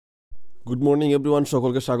Good morning everyone,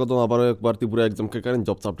 সকলকে স্বাগতম আবারও একবার Tripura exam current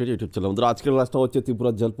jobs update YouTube channel. আমাদের আজকের ক্লাসটা হচ্ছে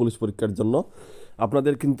ত্রিপুরা জেল পুলিশ পরীক্ষার জন্য।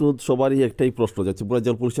 আপনাদের কিন্তু সবারই একটাই প্রশ্ন যে ত্রিপুরা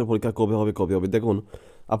জেল পুলিশের পরীক্ষা কবে হবে। দেখুন,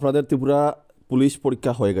 আপনাদের ত্রিপুরা পুলিশ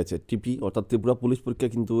পরীক্ষা হয়ে গেছে, টিপি অর্থাৎ ত্রিপুরা পুলিশ পরীক্ষা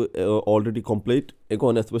কিন্তু অলরেডি কমপ্লিট।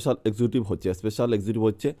 এখন স্পেশাল এক্সিকিউটিভ হচ্ছে,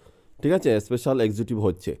 ঠিক আছে, স্পেশাল এক্সিকিউটিভ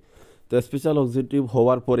হচ্ছে। তো স্পেশাল এক্সিকিউটিভ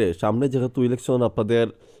হওয়ার পরে সামনে যেহেতু ইলেকশন আপনাদের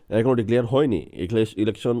এখনও ডিক্লেয়ার হয়নি,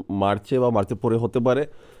 ইলেকশন মার্চের পরে হতে পারে।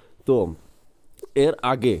 তো এর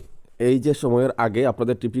আগে, এই যে সময়ের আগে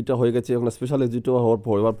আপনাদের টিপিটা হয়ে গেছে, এখন স্পেশাল এক্সিকিউটিভ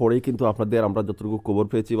হওয়ার পরেই কিন্তু আমরা যতটুকু খবর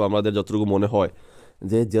পেয়েছি বা আমাদের যতটুকু মনে হয়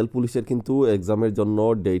যে জেল পুলিশের কিন্তু এক্সামের জন্য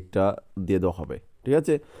ডেটটা দিয়ে দেওয়া হবে, ঠিক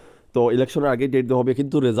আছে। তো ইলেকশনের আগে ডেট দেওয়া হবে,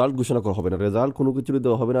 কিন্তু রেজাল্ট ঘোষণা করা হবে না, রেজাল্ট কোনো কিছুরই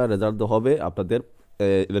দেওয়া হবে না, রেজাল্ট দেওয়া হবে আপনাদের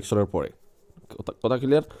ইলেকশনের পরে। কথা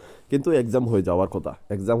ক্লিয়ার? কিন্তু এক্সাম হয়ে যাওয়ার কথা,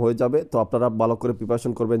 এক্সাম হয়ে যাবে। তো আপনারা ভালো করে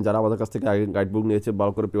প্রিপারেশন করবেন, যারা আমাদের কাছ থেকে গাইডবুক নিয়েছে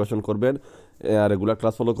ভালো করে প্রিপারেশন করবেন, রেগুলার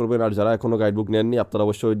ক্লাস ফলো করবেন। আর যারা এখনও গাইডবুক নেননি আপনারা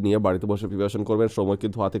অবশ্যই নিয়ে বাড়িতে বসে প্রিপারেশন করবেন, সময়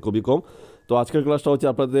কিন্তু হাতে খুবই কম। তো আজকের ক্লাসটা হচ্ছে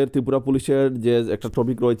আপনাদের ত্রিপুরা পুলিশের যে একটা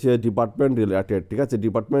টপিক রয়েছে ডিপার্টমেন্ট রিলেটেড, ঠিক আছে,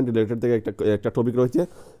 ডিপার্টমেন্ট রিলেটেড থেকে একটা টপিক রয়েছে।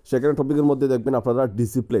 সেখানে টপিকের মধ্যে দেখবেন আপনারা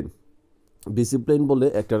ডিসিপ্লিন বলে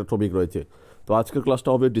একটা টপিক রয়েছে। তো আজকের ক্লাসটা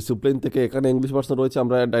হবে ডিসিপ্লিন থেকে। এখানে ইংলিশ ভার্সন রয়েছে,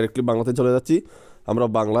 আমরা ডাইরেক্টলি বাংলাতে চলে যাচ্ছি, আমরা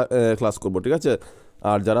বাংলা ক্লাস করব, ঠিক আছে।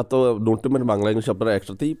 আর যারা তো নোটমেন্ট বাংলা ইংলিশ আপনারা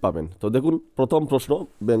একসাথেই পাবেন। তো দেখুন, প্রথম প্রশ্ন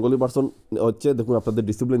বেঙ্গলি ভার্সন হচ্ছে, দেখুন আপনাদের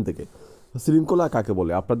ডিসিপ্লিন থেকে, শৃঙ্খলা কাকে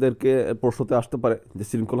বলে? আপনাদেরকে প্রশ্নতে আসতে পারে যে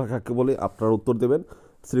শৃঙ্খলা কাকে বলে, আপনারা উত্তর দেবেন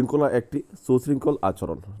শৃঙ্খলা একটি সুশৃঙ্খল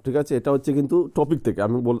আচরণ, ঠিক আছে। এটা হচ্ছে কিন্তু টপিক থেকে,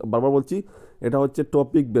 আমি বারবার বলছি, এটা হচ্ছে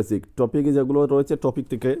টপিক বেসিক, টপিকে যেগুলো রয়েছে টপিক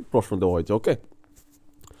থেকে প্রশ্ন দেওয়া হয়েছে, ওকে,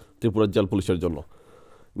 ত্রিপুরা জেল পুলিশের জন্য।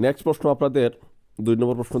 নেক্সট প্রশ্ন আপনাদের 2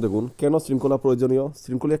 নম্বর প্রশ্ন, দেখুন, কেন শৃঙ্খলা প্রয়োজনীয়?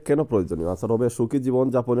 শৃঙ্খলা কেন প্রয়োজনীয়? আনসার হবে সুখী জীবন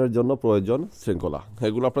যাপনের জন্য প্রয়োজন শৃঙ্খলা।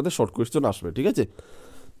 এগুলো আপনাদের শর্ট কোয়েশ্চেন আসবে, ঠিক আছে।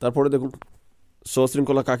 তারপরে দেখুন,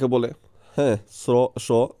 সশৃঙ্খলা কাকে বলে? হ্যাঁ,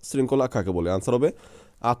 সশৃঙ্খলা কাকে বলে? আনসার হবে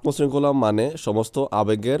আত্মশৃঙ্খলা মানে সমস্ত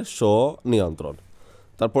আবেগের স্বনিয়ন্ত্রণ।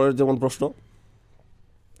 তারপরের যেমন প্রশ্ন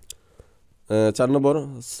 4 নম্বর,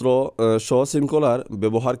 সশৃঙ্খলার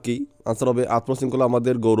ব্যবহার কি? আনসার হবে আত্মশৃঙ্খলা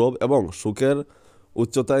আমাদের গৌরব এবং সুখের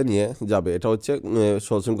উচ্চতায় নিয়ে যাবে, এটা হচ্ছে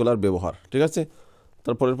সশৃঙ্খলার ব্যবহার, ঠিক আছে।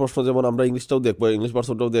 তারপরের প্রশ্ন যেমন আমরা ইংলিশটাও দেখবো, ইংলিশ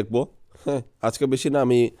ভার্সনটাও দেখবো। হ্যাঁ, আজকে বেশি না,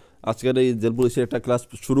 আমি আজকের এই জেল পুলিশের একটা ক্লাস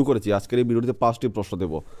শুরু করেছি, আজকের এই ভিডিওতে 5টি প্রশ্ন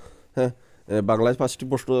দেবো। হ্যাঁ, বাংলায় 5টি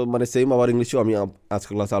প্রশ্ন মানে সেম, আবার ইংলিশেও আমি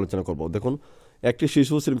আজকের ক্লাসে আলোচনা করব। দেখুন, একটি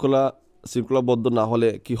শিশু শৃঙ্খলাবদ্ধ না হলে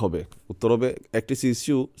কি হবে? উত্তর হবে একটি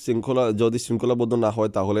শিশু যদি শৃঙ্খলাবদ্ধ না হয়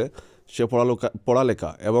তাহলে সে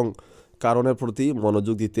পড়ালেখা এবং কারণের প্রতি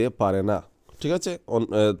মনোযোগ দিতে পারে না, ঠিক আছে।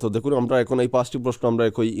 তো দেখুন, আমরা এখন এই 5টি প্রশ্ন আমরা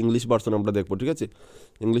একই ইংলিশ ভার্সনে আমরা দেখবো, ঠিক আছে।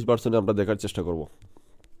 ইংলিশ ভার্সনে আমরা দেখার চেষ্টা করব।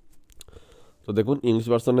 তো দেখুন, ইংলিশ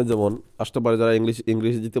ভার্সনে যেমন আসতে পারে, যারা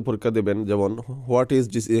ইংরেজিতে পরীক্ষা দেবেন, যেমন হোয়াট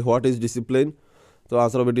ইজ ডিসিপ্লিন? তো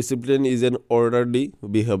আনসার হবে discipline is an orderly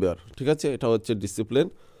behaviour, ঠিক আছে, এটা হচ্ছে ডিসিপ্লিন।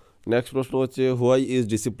 নেক্সট প্রশ্ন হচ্ছে why is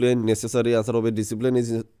discipline necessary? Answer হবে discipline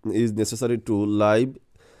is necessary to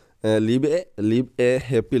leave A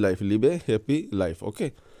happy life, ওকে।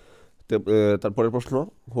 তারপরের প্রশ্ন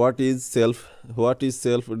what is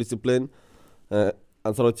self discipline?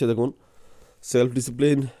 Answer হচ্ছে, দেখুন, self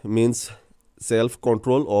discipline means self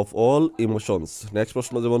control of all emotions. Next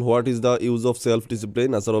প্রশ্ন যেমন what is the use of self discipline?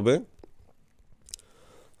 Answer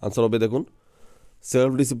হবে দেখুন,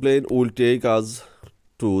 self discipline will take us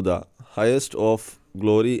to the highest of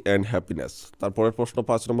glory and happiness. তারপরের প্রশ্ন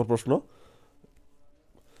 5 নম্বর প্রশ্ন,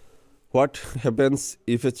 what happens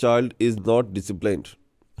if a child is not disciplined?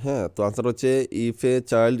 হ্যাঁ, তো answer হচ্ছে if a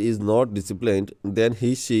child is not disciplined then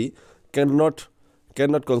C can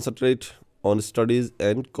not concentrate on studies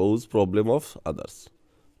and cause problem of others,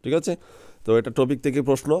 ঠিক আছে। তো এটা টপিক থেকে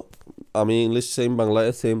প্রশ্ন, আমি ইংলিশ সেম, বাংলায়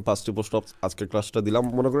সেম 5টি প্রশ্ন আজকের ক্লাসটা দিলাম।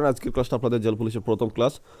 মনে করেন আজকের ক্লাসটা আপনাদের জেল পুলিশের প্রথম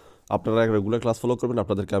ক্লাস, আপনারা রেগুলার ক্লাস ফলো করবেন,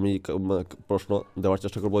 আপনাদেরকে আমি প্রশ্ন দেওয়ার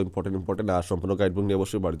চেষ্টা করবো ইম্পর্টেন্ট, আর সম্পূর্ণ গাইডবুক নিয়ে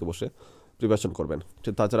অবশ্যই বাড়িতে বসে প্রিপারেশন করবেন।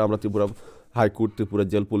 তাছাড়া আমরা Tripura high court, Tripura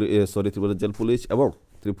jail police এবং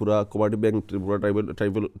Tripura cooperative bank, Tripura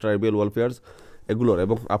tribal ওয়েলফেয়ার্স এগুলোর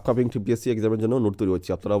এবং আপকামিং টিপিএসসি এক্সামের জন্য নোট তৈরি হচ্ছে,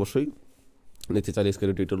 আপনারা অবশ্যই নিচে চাইলে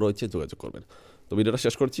স্ক্রিনে ডিটেল রয়েছে, যোগাযোগ করবেন। তো ভিডিওটা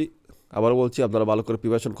শেষ করছি, আবারও বলছি আপনারা ভালো করে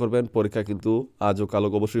প্রিপারেশন করবেন, পরীক্ষা কিন্তু আজও কালো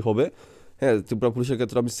অবশ্যই হবে। হ্যাঁ, ত্রিপুরা পুলিশের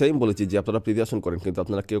ক্ষেত্রে আমি সেম বলেছি যে আপনারা প্রিপারেশন করেন, কিন্তু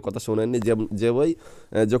আপনারা কেউ কথা শোনেননি। যে ভাই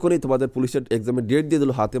যখনই তোমাদের পুলিশের এক্সামের ডেট দিয়ে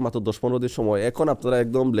দিল হাতে, মাত্র 10-15 দিন সময়, এখন আপনারা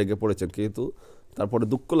একদম লেগে পড়েছেন, কিন্তু তারপরে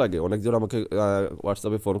দুঃখ লাগে। অনেকজন আমাকে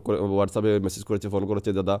হোয়াটসঅ্যাপে মেসেজ করেছে, ফোন করেছে,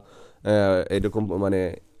 দাদা এইরকম মানে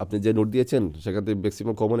আপনি যে নোট দিয়েছেন সেখান থেকে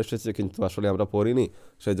ম্যাক্সিমাম কমন এসেছে, কিন্তু আসলে আমরা পড়িনি,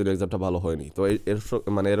 সেই জন্য এক্সামটা ভালো হয়নি। তো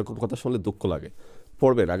এরকম কথা শুনলে দুঃখ লাগে।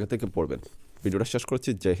 পড়বেন, আগে থেকে পড়বেন। ভিডিওটা শেষ করছি।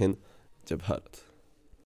 জয় হিন্দ, জয় ভারত।